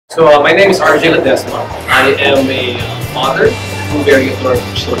My name is Ledesma. I am a father, two very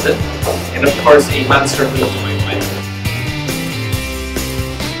adorable children, and of course a man servant to my wife.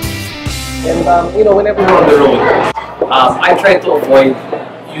 And whenever we're on the road, I try to avoid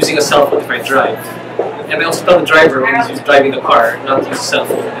using a cell phone if I drive. And I also tell the driver when he's driving the car not to use a cell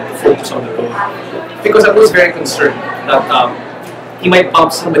phone and to focus on the road. Because I was very concerned that he might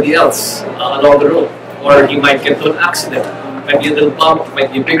bump somebody else along the road, or he might get into an accident. Might be a little bump,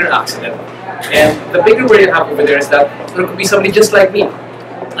 might be a bigger accident. And the bigger worry I have over there is that there could be somebody just like me,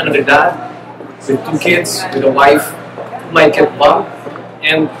 another dad, with two kids, with a wife, who might get bumped,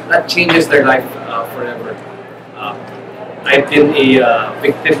 and that changes their life forever. I've been a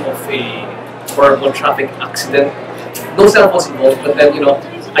victim of a horrible traffic accident. No cell phones involved, but then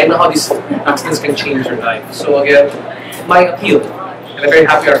I know how these accidents can change your life. So again, my appeal, and I'm very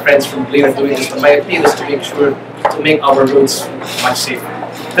happy our friends from Kalye are doing this, but my appeal is to make sure to make our roads much safer.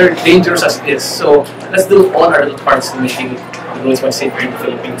 They're dangerous as it is, so let's do all our little parts in making the roads much safer in the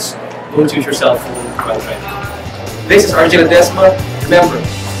Philippines. Don't use your cell phone while driving. This is Ledesma. Remember,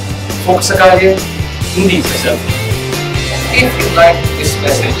 focus sa kalye, hindi sa cellphone. If you like this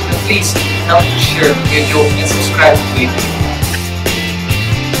message, then please help share the video and subscribe to the video.